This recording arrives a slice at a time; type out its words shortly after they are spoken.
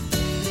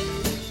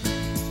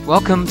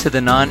Welcome to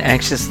the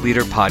Non-Anxious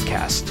Leader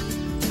Podcast.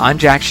 I'm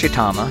Jack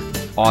Shitama,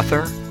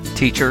 author,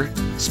 teacher,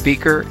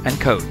 speaker, and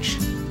coach.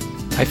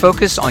 I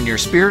focus on your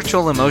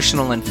spiritual,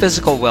 emotional, and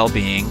physical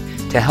well-being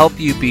to help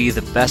you be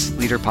the best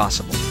leader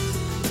possible.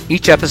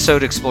 Each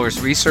episode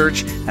explores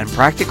research and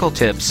practical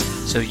tips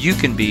so you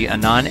can be a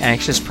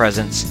non-anxious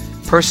presence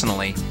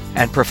personally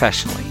and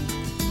professionally.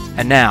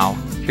 And now,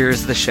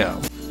 here's the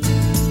show.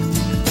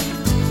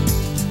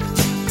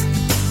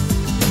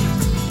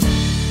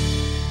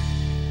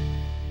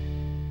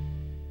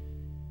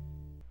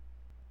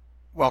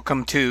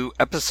 Welcome to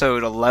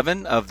episode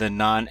 11 of the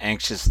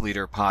Non-Anxious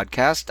Leader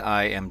Podcast.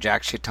 I am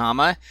Jack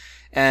Shitama,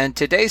 and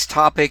today's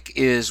topic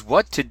is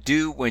what to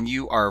do when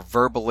you are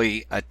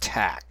verbally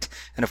attacked.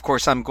 And of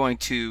course, I'm going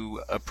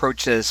to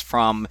approach this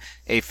from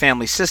a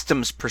family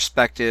systems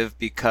perspective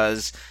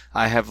because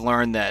I have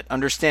learned that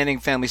understanding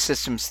family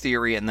systems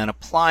theory and then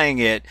applying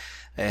it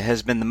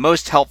has been the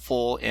most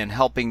helpful in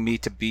helping me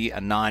to be a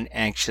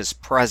non-anxious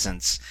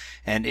presence.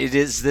 And it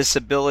is this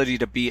ability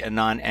to be a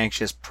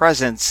non-anxious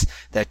presence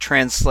that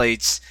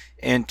translates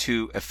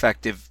into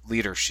effective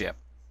leadership.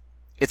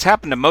 It's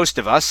happened to most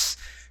of us.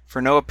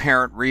 For no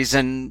apparent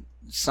reason,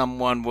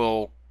 someone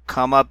will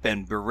come up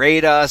and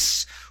berate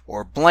us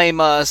or blame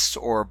us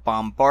or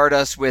bombard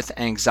us with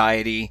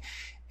anxiety.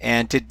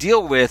 And to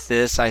deal with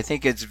this, I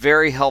think it's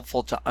very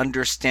helpful to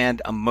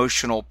understand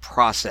emotional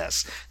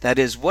process. That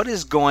is, what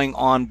is going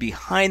on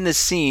behind the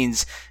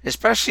scenes,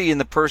 especially in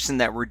the person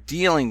that we're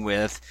dealing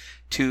with,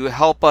 to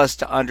help us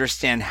to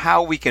understand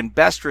how we can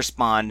best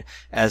respond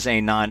as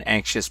a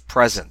non-anxious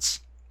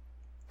presence.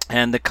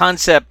 And the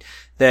concept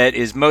that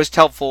is most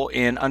helpful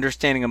in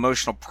understanding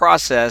emotional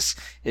process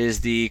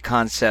is the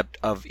concept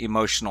of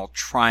emotional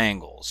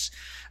triangles.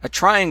 A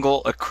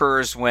triangle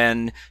occurs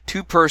when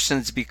two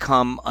persons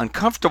become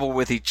uncomfortable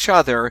with each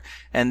other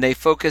and they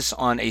focus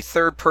on a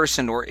third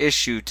person or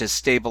issue to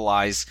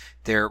stabilize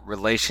their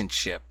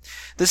relationship.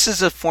 This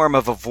is a form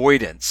of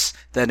avoidance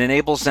that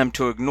enables them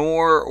to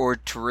ignore or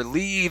to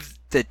relieve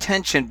the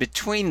tension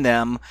between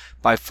them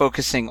by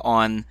focusing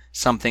on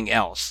something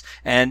else.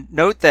 And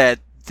note that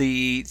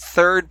the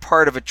third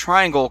part of a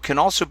triangle can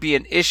also be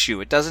an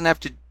issue. It doesn't have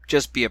to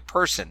just be a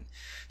person.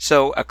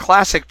 So a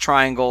classic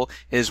triangle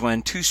is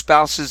when two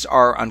spouses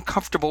are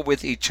uncomfortable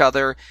with each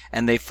other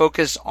and they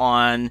focus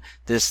on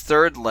this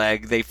third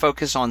leg. They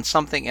focus on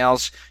something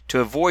else to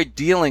avoid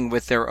dealing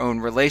with their own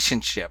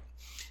relationship.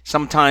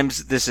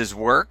 Sometimes this is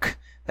work.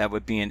 That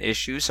would be an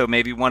issue. So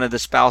maybe one of the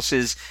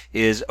spouses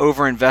is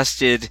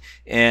overinvested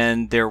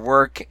in their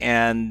work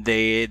and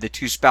the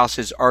two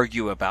spouses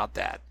argue about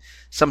that.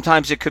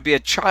 Sometimes it could be a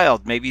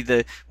child. Maybe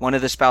one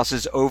of the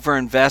spouses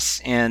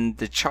overinvests in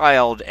the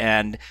child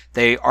and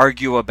they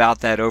argue about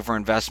that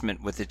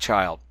overinvestment with the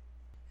child.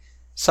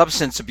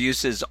 Substance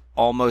abuse is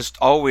almost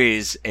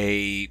always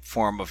a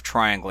form of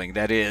triangling.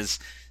 That is,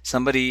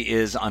 somebody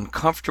is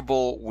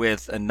uncomfortable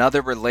with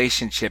another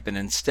relationship and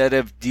instead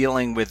of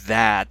dealing with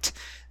that,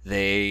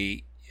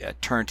 they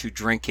turn to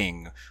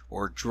drinking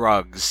or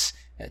drugs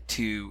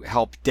to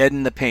help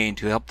deaden the pain,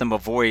 to help them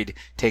avoid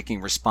taking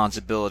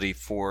responsibility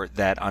for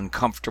that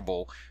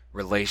uncomfortable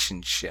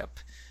relationship.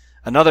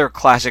 Another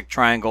classic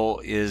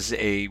triangle is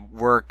a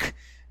work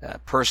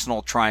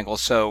personal triangle.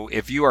 So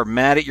if you are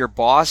mad at your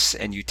boss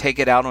and you take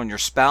it out on your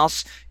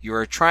spouse, you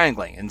are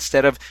triangling.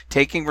 Instead of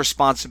taking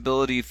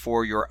responsibility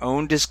for your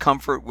own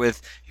discomfort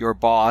with your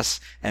boss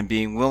and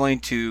being willing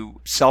to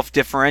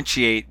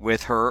self-differentiate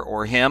with her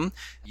or him,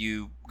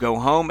 you go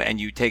home and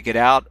you take it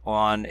out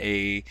on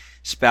a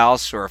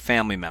spouse or a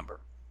family member.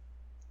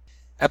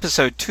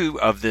 Episode 2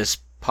 of this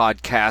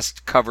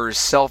podcast covers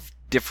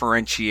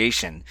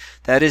self-differentiation.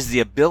 That is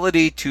the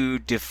ability to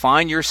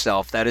define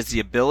yourself. That is the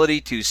ability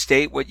to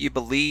state what you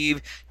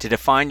believe, to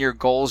define your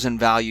goals and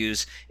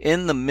values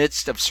in the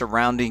midst of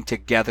surrounding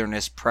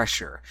togetherness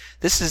pressure.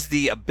 This is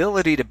the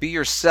ability to be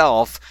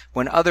yourself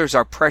when others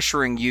are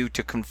pressuring you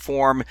to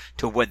conform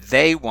to what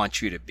they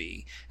want you to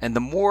be. And the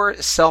more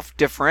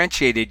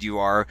self-differentiated you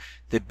are,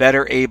 the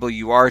better able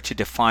you are to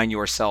define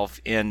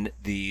yourself in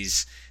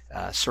these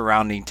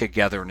surrounding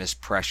togetherness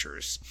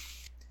pressures.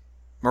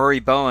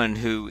 Murray Bowen,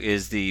 who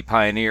is the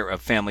pioneer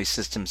of family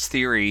systems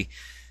theory,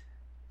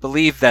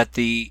 believed that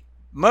the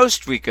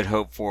most we could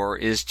hope for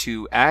is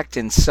to act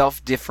in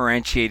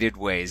self-differentiated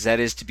ways. That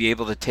is, to be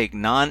able to take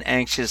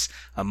non-anxious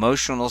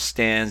emotional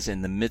stands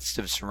in the midst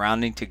of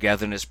surrounding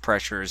togetherness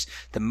pressures.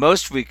 The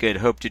most we could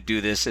hope to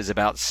do this is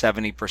about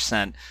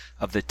 70%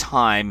 of the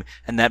time,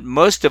 and that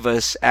most of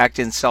us act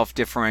in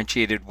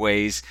self-differentiated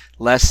ways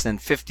less than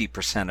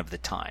 50% of the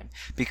time.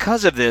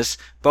 Because of this,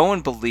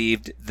 Bowen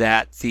believed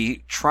that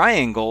the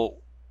triangle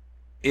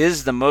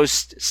is the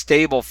most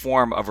stable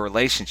form of a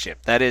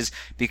relationship. That is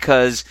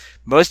because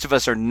most of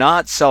us are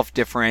not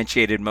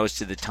self-differentiated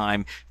most of the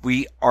time.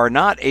 We are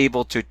not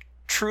able to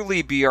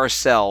truly be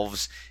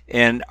ourselves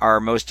in our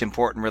most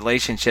important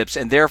relationships,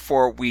 and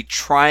therefore we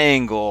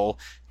triangle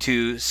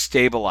to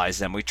stabilize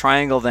them. We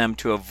triangle them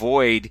to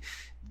avoid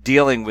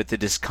dealing with the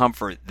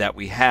discomfort that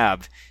we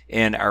have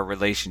in our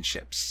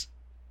relationships.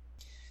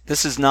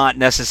 This is not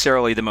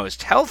necessarily the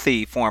most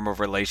healthy form of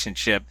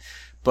relationship,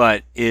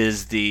 but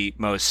is the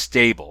most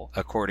stable,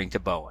 according to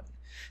Bowen.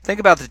 Think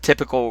about the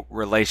typical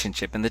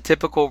relationship. In the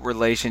typical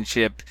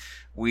relationship,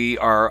 we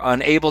are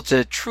unable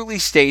to truly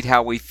state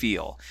how we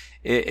feel.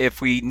 If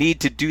we need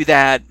to do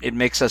that, it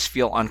makes us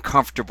feel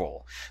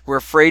uncomfortable. We're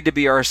afraid to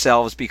be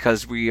ourselves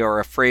because we are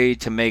afraid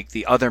to make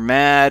the other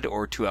mad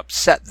or to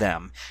upset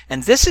them.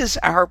 And this is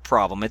our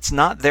problem. It's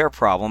not their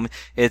problem.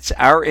 It's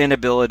our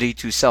inability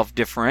to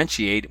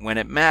self-differentiate when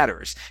it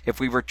matters. If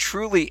we were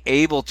truly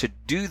able to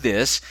do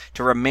this,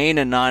 to remain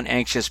a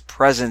non-anxious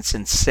presence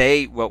and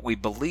say what we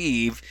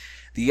believe,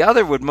 the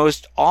other would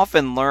most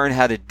often learn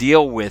how to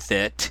deal with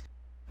it,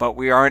 but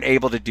we aren't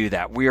able to do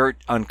that. We are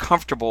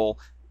uncomfortable,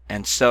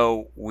 and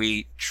so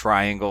we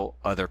triangle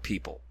other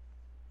people.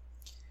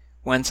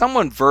 When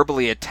someone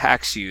verbally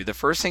attacks you, the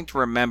first thing to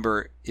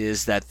remember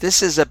is that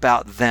this is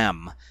about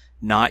them,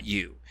 not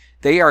you.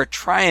 They are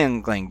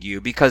triangling you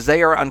because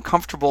they are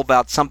uncomfortable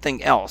about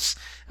something else.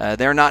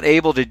 They're not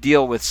able to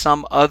deal with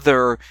some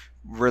other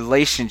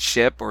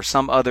relationship or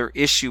some other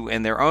issue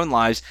in their own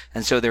lives,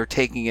 and so they're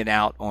taking it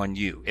out on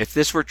you. If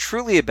this were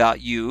truly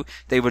about you,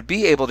 they would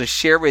be able to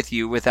share with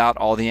you without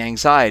all the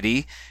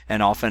anxiety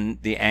and often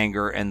the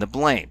anger and the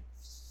blame.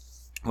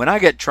 When I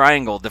get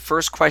triangled, the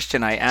first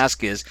question I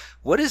ask is,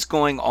 what is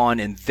going on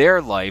in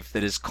their life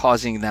that is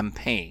causing them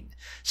pain?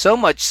 So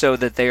much so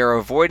that they are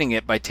avoiding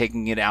it by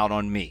taking it out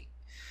on me.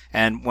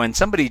 And when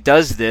somebody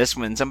does this,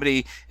 when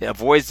somebody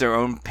avoids their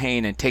own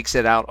pain and takes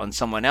it out on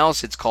someone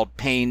else, it's called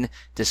pain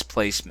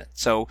displacement.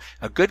 So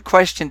a good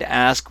question to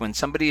ask when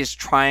somebody is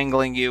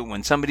triangling you,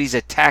 when somebody's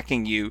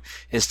attacking you,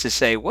 is to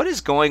say, what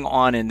is going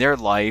on in their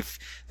life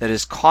that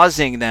is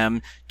causing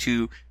them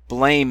to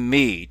blame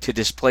me, to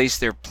displace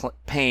their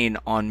pain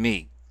on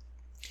me?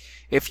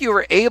 If you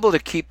are able to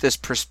keep this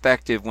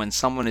perspective when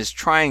someone is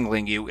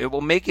triangling you, it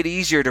will make it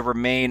easier to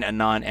remain a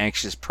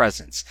non-anxious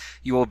presence.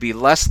 You will be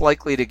less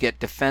likely to get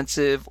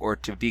defensive or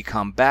to be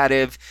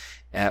combative,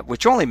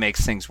 which only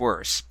makes things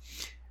worse.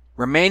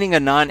 Remaining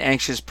a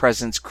non-anxious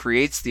presence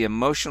creates the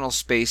emotional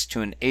space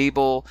to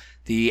enable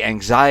the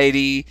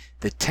anxiety,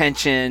 the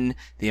tension,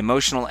 the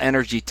emotional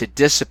energy to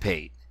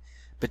dissipate.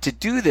 But to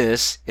do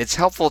this, it's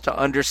helpful to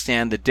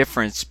understand the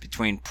difference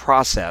between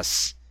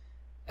process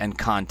and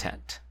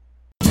content.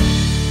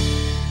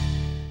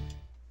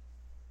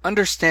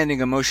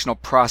 Understanding emotional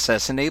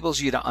process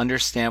enables you to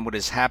understand what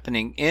is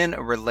happening in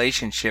a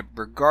relationship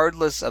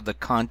regardless of the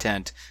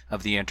content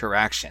of the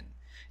interaction.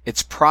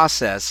 It's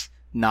process,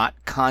 not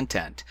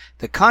content.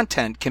 The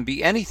content can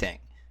be anything.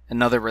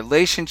 Another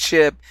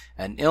relationship,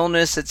 an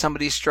illness that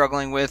somebody's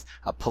struggling with,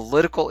 a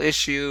political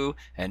issue,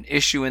 an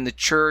issue in the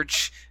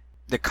church.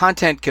 The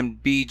content can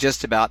be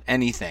just about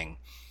anything.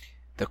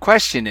 The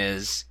question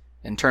is,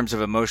 in terms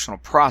of emotional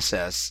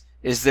process,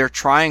 is there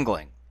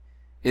triangling?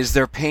 Is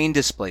there pain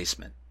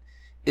displacement?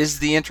 Is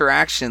the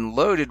interaction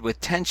loaded with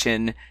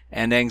tension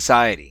and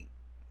anxiety?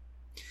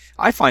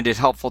 I find it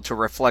helpful to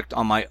reflect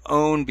on my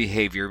own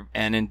behavior,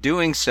 and in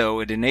doing so,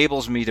 it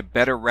enables me to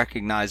better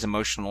recognize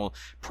emotional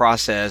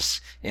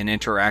process in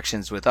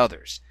interactions with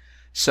others.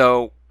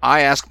 So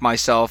I ask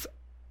myself,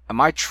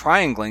 am I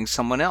triangling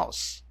someone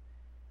else?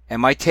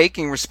 Am I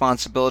taking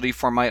responsibility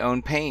for my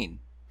own pain,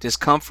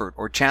 discomfort,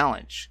 or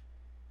challenge?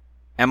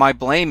 Am I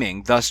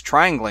blaming, thus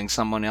triangling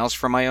someone else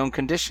for my own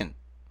condition?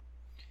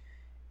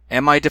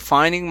 Am I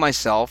defining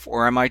myself,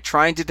 or am I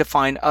trying to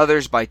define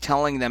others by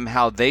telling them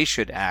how they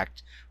should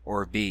act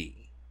or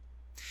be?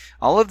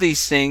 All of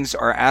these things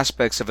are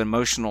aspects of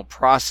emotional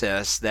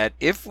process that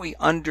if we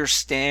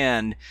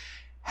understand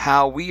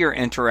how we are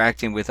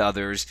interacting with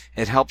others,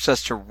 it helps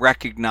us to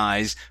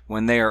recognize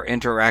when they are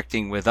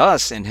interacting with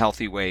us in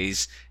healthy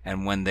ways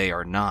and when they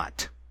are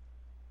not.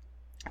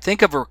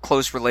 Think of a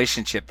close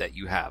relationship that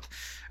you have,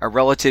 a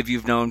relative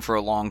you've known for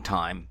a long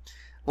time.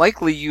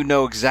 Likely you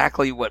know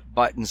exactly what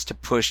buttons to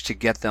push to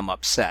get them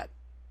upset.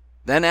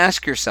 Then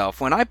ask yourself,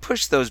 when I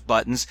push those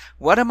buttons,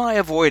 what am I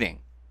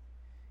avoiding?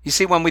 You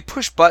see, when we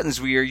push buttons,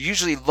 we are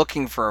usually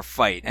looking for a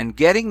fight, and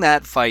getting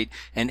that fight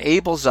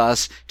enables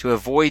us to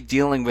avoid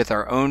dealing with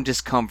our own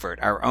discomfort,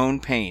 our own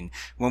pain.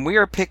 When we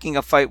are picking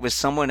a fight with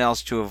someone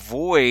else to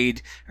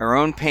avoid our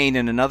own pain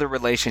in another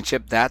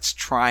relationship, that's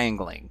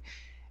triangling.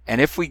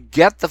 And if we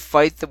get the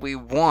fight that we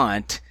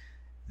want,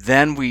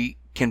 then we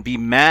can be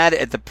mad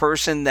at the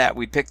person that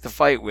we picked the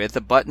fight with, the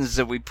buttons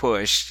that we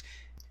pushed,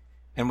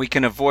 and we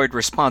can avoid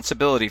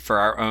responsibility for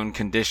our own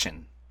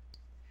condition.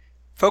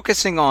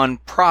 Focusing on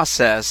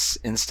process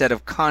instead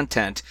of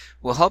content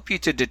will help you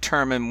to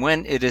determine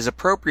when it is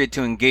appropriate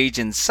to engage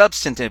in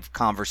substantive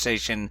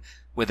conversation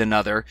with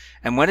another,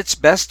 and when it's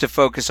best to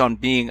focus on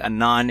being a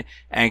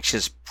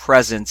non-anxious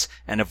presence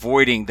and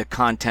avoiding the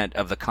content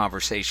of the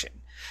conversation.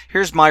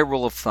 Here's my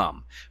rule of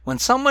thumb. When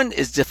someone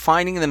is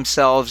defining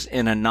themselves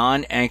in a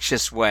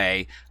non-anxious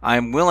way, I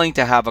am willing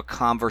to have a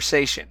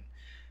conversation.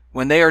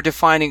 When they are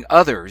defining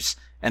others,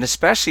 and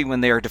especially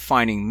when they are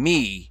defining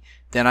me,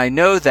 then I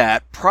know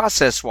that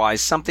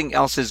process-wise something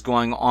else is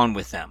going on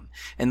with them.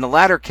 In the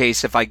latter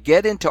case, if I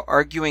get into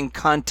arguing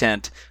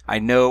content, I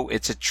know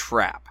it's a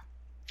trap.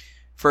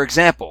 For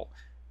example,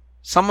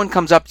 someone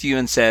comes up to you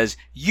and says,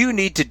 you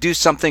need to do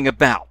something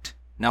about.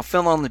 Now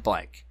fill in the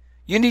blank.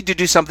 You need to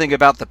do something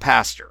about the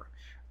pastor.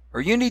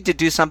 Or you need to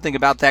do something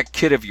about that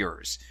kid of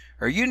yours.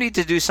 Or you need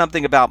to do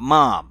something about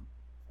mom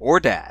or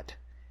dad.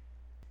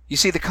 You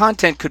see, the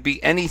content could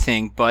be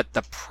anything, but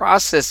the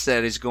process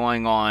that is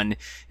going on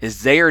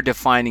is they are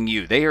defining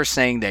you. They are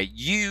saying that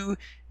you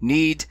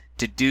need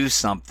to do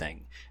something.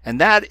 And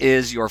that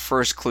is your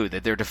first clue,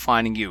 that they're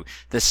defining you.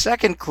 The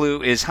second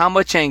clue is how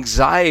much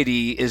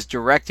anxiety is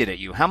directed at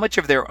you. How much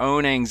of their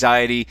own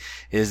anxiety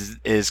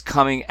is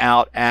coming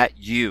out at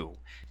you.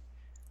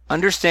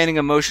 Understanding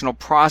emotional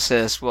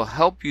process will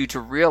help you to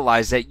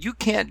realize that you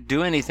can't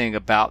do anything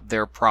about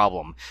their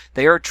problem.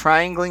 They are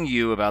triangling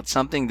you about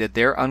something that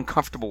they're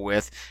uncomfortable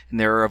with, and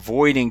they're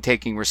avoiding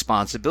taking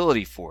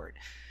responsibility for it.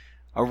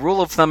 A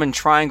rule of thumb in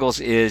triangles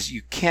is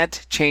you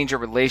can't change a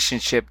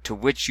relationship to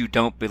which you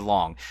don't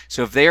belong.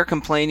 So if they are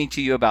complaining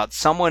to you about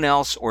someone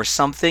else or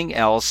something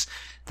else,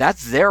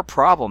 that's their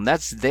problem.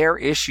 That's their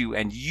issue,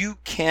 and you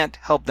can't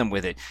help them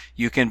with it.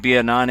 You can be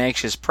a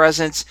non-anxious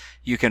presence.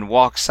 You can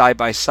walk side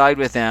by side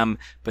with them,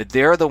 but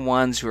they're the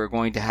ones who are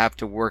going to have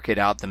to work it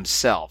out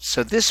themselves.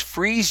 So this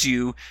frees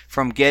you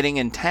from getting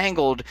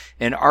entangled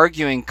in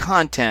arguing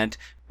content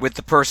with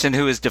the person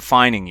who is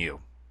defining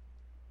you.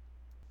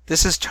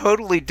 This is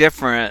totally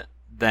different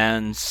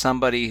than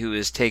somebody who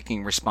is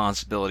taking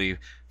responsibility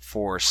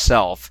for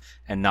self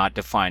and not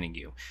defining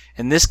you.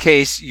 In this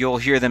case, you'll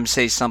hear them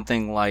say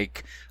something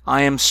like,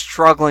 I am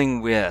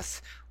struggling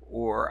with,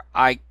 or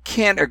I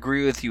can't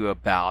agree with you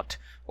about,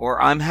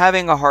 or I'm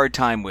having a hard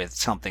time with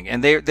something.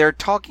 And they're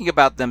talking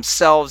about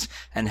themselves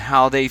and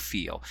how they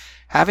feel.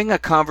 Having a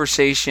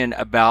conversation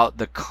about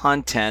the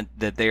content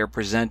that they are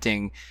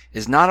presenting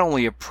is not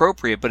only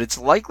appropriate, but it's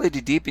likely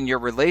to deepen your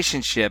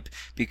relationship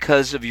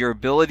because of your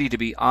ability to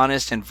be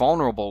honest and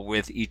vulnerable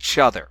with each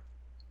other.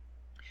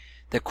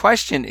 The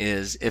question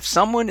is, if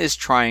someone is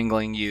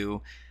triangling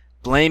you,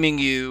 blaming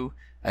you,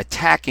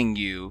 attacking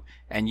you,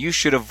 and you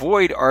should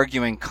avoid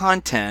arguing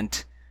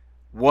content,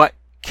 what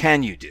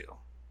can you do?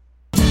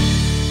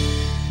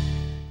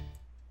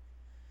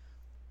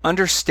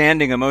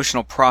 Understanding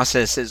emotional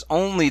process is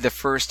only the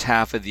first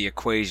half of the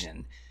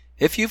equation.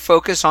 If you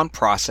focus on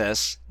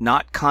process,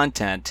 not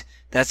content,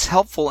 that's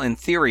helpful in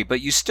theory,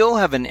 but you still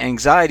have an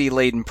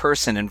anxiety-laden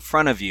person in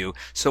front of you,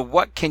 so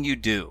what can you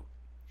do?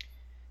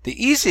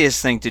 The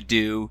easiest thing to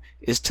do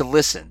is to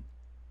listen.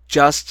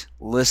 Just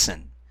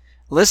listen.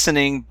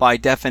 Listening, by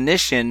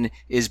definition,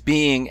 is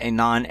being a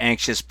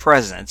non-anxious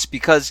presence.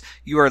 Because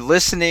you are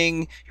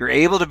listening, you're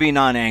able to be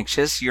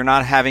non-anxious. You're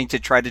not having to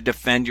try to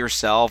defend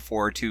yourself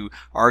or to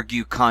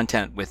argue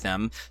content with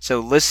them. So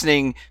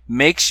listening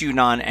makes you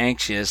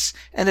non-anxious,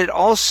 and it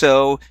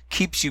also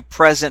keeps you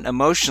present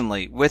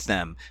emotionally with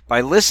them. By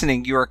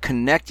listening, you are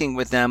connecting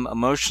with them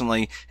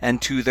emotionally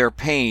and to their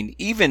pain,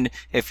 even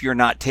if you're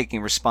not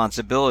taking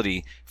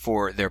responsibility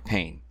for their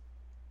pain.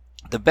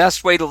 The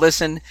best way to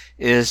listen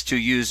is to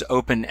use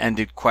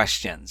open-ended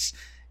questions.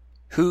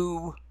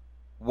 Who,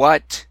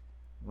 what,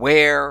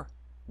 where,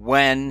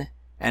 when,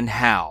 and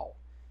how.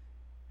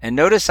 And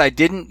notice I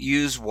didn't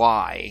use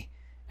why,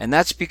 and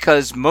that's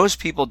because most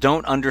people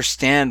don't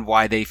understand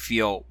why they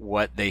feel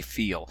what they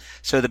feel.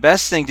 So the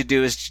best thing to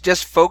do is to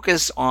just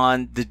focus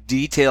on the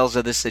details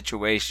of the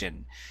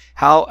situation.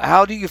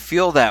 How do you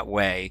feel that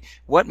way?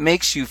 What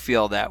makes you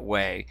feel that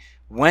way?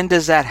 When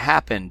does that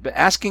happen? But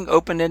asking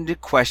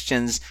open-ended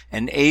questions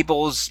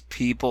enables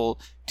people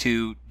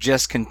to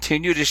just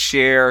continue to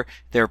share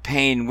their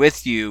pain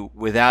with you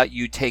without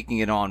you taking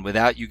it on,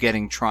 without you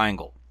getting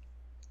triangled.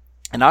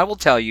 And I will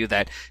tell you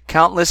that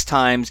countless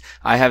times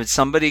I have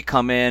somebody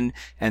come in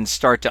and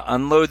start to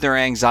unload their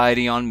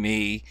anxiety on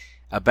me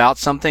about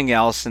something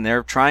else, and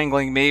they're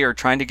triangling me or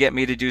trying to get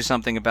me to do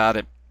something about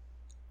it.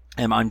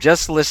 And I'm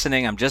just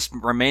listening, I'm just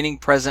remaining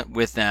present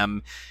with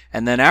them,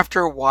 and then after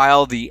a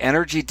while the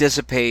energy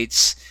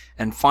dissipates,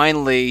 and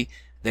finally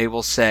they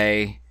will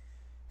say,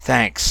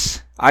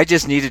 thanks, I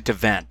just needed to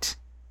vent.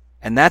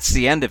 And that's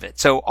the end of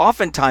it. So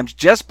oftentimes,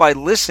 just by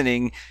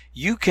listening,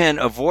 you can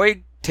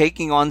avoid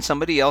taking on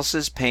somebody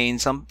else's pain,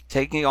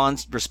 taking on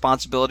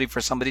responsibility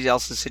for somebody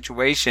else's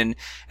situation,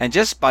 and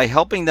just by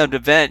helping them to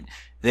vent,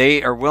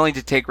 they are willing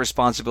to take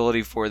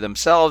responsibility for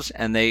themselves,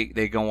 and they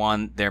go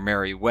on their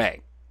merry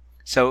way.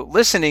 So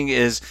listening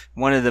is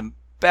one of the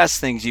best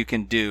things you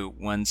can do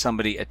when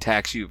somebody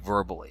attacks you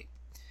verbally.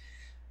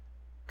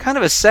 Kind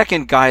of a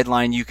second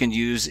guideline you can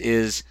use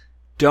is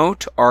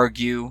don't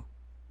argue,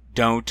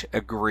 don't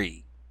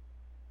agree.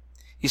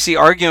 You see,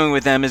 arguing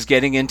with them is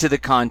getting into the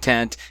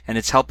content, and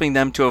it's helping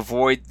them to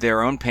avoid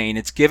their own pain.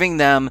 It's giving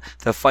them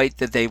the fight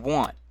that they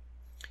want.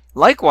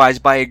 Likewise,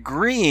 by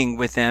agreeing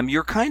with them,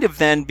 you're kind of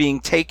then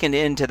being taken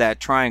into that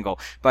triangle.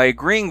 By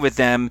agreeing with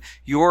them,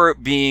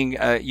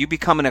 you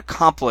become an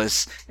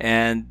accomplice,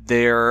 and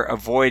they're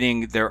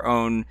avoiding their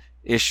own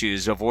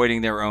issues,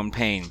 avoiding their own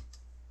pain.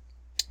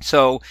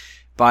 So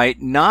by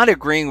not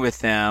agreeing with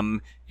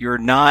them, you're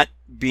not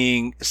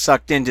being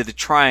sucked into the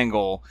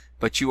triangle,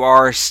 but you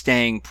are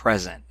staying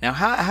present. Now,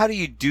 how do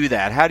you do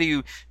that? How do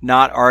you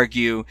not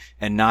argue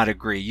and not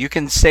agree? You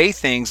can say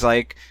things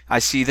like, I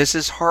see this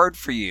is hard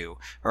for you,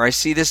 or I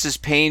see this is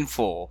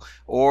painful,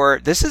 or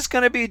this is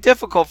going to be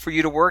difficult for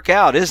you to work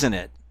out, isn't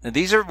it? Now,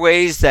 these are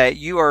ways that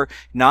you are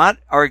not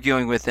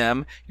arguing with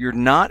them, you're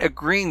not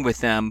agreeing with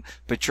them,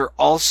 but you're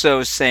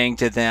also saying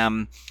to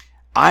them,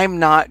 I'm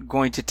not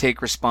going to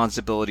take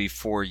responsibility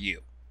for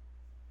you.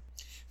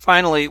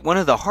 Finally, one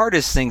of the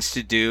hardest things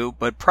to do,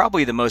 but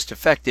probably the most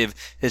effective,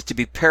 is to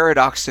be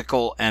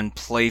paradoxical and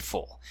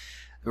playful.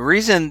 The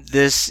reason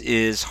this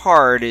is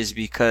hard is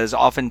because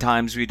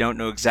oftentimes we don't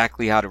know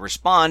exactly how to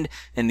respond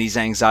in these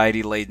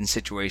anxiety-laden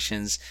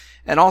situations.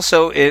 And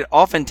also, it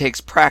often takes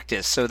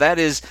practice. So that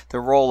is the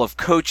role of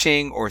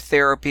coaching or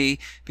therapy,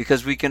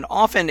 because we can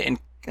often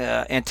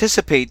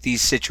anticipate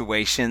these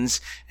situations,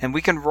 and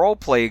we can role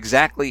play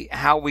exactly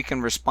how we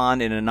can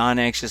respond in a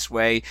non-anxious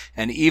way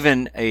and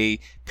even a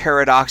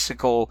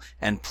paradoxical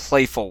and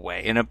playful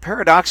way. And a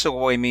paradoxical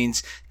way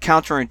means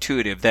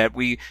counterintuitive, that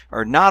we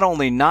are not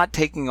only not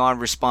taking on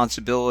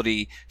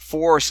responsibility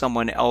for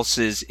someone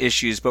else's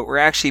issues, but we're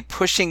actually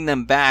pushing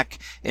them back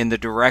in the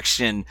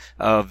direction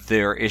of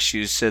their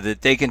issues so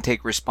that they can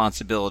take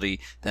responsibility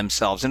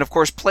themselves. And of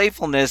course,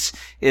 playfulness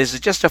is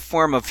just a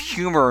form of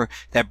humor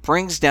that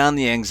brings down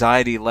the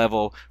anxiety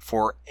level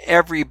for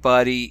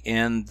everybody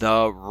in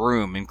the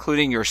room,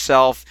 including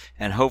yourself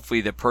and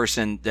hopefully the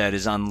person that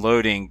is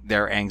unloading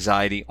their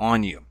anxiety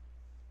on you.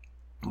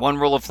 One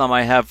rule of thumb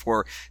I have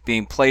for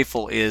being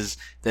playful is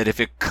that if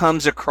it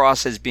comes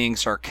across as being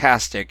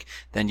sarcastic,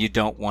 then you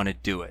don't want to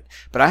do it.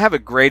 But I have a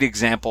great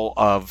example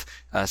of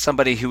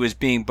somebody who is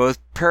being both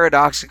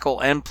paradoxical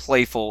and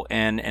playful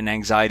in an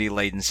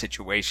anxiety-laden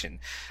situation.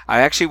 I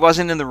actually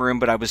wasn't in the room,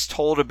 but I was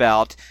told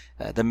about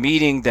the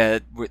meeting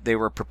that they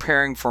were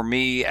preparing for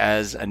me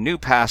as a new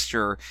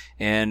pastor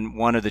in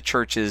one of the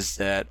churches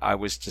that I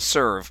was to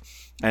serve.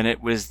 And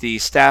it was the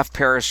Staff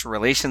Parish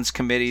Relations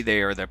Committee.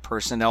 They are the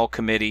Personnel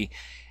Committee.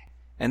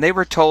 And they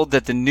were told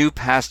that the new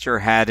pastor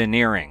had an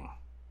earring.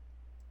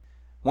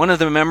 One of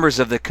the members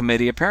of the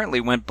committee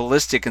apparently went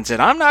ballistic and said,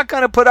 I'm not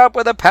going to put up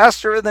with a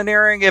pastor with an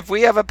earring. If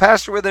we have a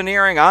pastor with an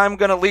earring, I'm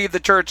going to leave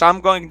the church.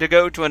 I'm going to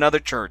go to another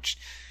church.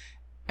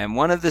 And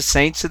one of the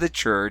saints of the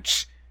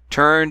church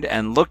turned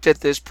and looked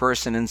at this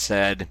person and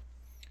said,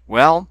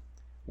 well,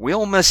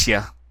 we'll miss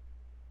you.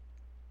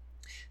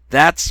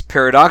 That's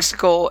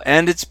paradoxical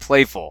and it's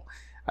playful.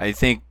 I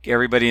think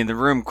everybody in the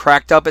room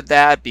cracked up at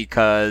that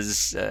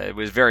because it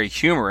was very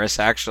humorous,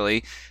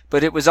 actually.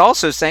 But it was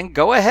also saying,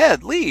 go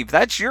ahead, leave.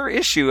 That's your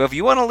issue. If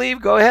you want to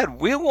leave, go ahead.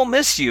 We will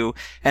miss you.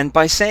 And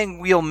by saying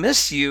we'll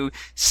miss you,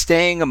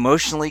 staying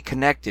emotionally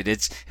connected.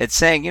 It's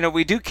saying,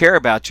 we do care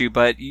about you,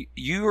 but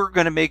you are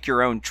going to make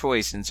your own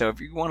choice. And so if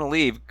you want to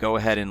leave, go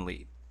ahead and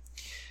leave.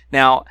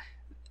 Now,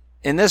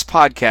 in this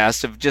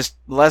podcast of just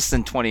less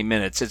than 20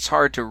 minutes, it's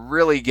hard to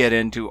really get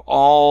into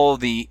all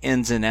the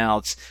ins and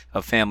outs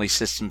of family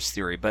systems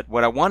theory. But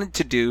what I wanted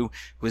to do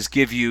was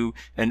give you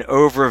an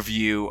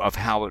overview of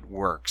how it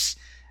works.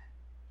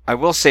 I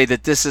will say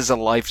that this is a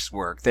life's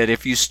work, that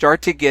if you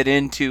start to get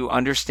into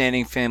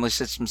understanding family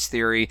systems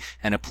theory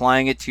and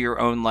applying it to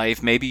your own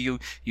life, maybe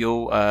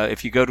you'll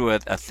if you go to a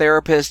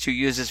therapist who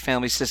uses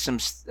family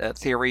systems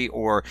theory,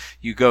 or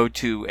you go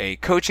to a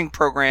coaching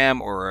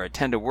program or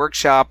attend a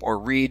workshop or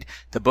read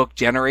the book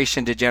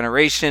Generation to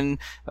Generation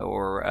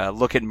or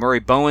look at Murray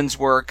Bowen's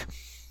work,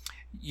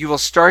 you will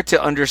start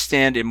to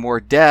understand in more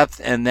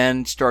depth and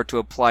then start to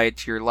apply it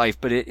to your life.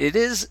 But it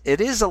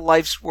is a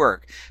life's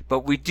work. But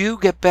we do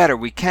get better.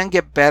 We can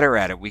get better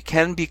at it. We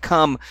can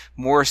become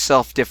more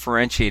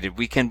self-differentiated.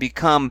 We can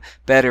become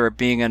better at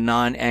being a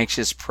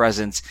non-anxious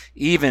presence,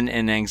 even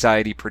in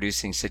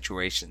anxiety-producing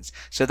situations.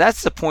 So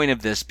that's the point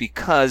of this,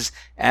 because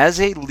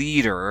as a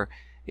leader,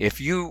 if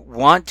you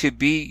want to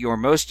be your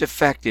most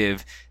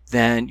effective,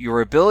 then your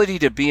ability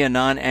to be a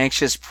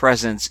non-anxious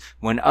presence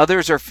when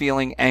others are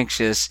feeling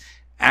anxious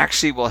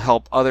actually will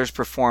help others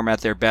perform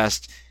at their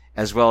best,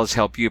 as well as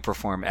help you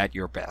perform at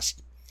your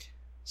best.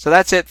 So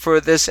that's it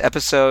for this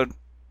episode.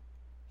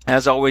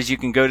 As always, you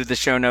can go to the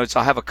show notes.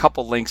 I'll have a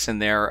couple links in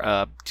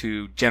there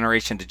to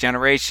Generation to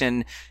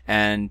Generation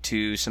and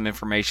to some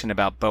information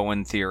about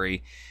Bowen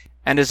theory.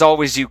 And as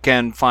always, you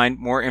can find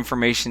more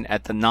information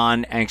at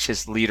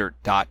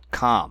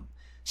thenonanxiousleader.com.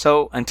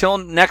 So until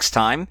next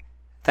time,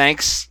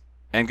 thanks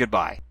and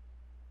goodbye.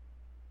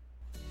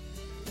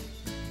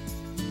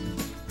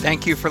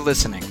 Thank you for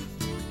listening.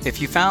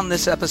 If you found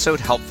this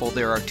episode helpful,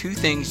 there are two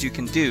things you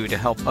can do to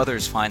help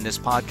others find this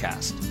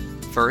podcast.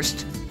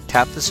 First,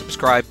 tap the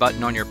subscribe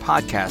button on your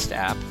podcast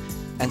app.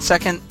 And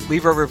second,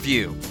 leave a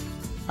review.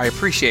 I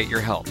appreciate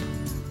your help.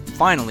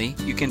 Finally,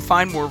 you can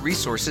find more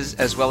resources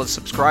as well as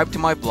subscribe to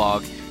my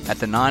blog at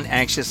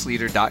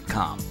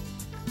thenonanxiousleader.com.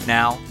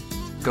 Now,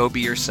 go be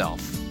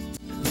yourself.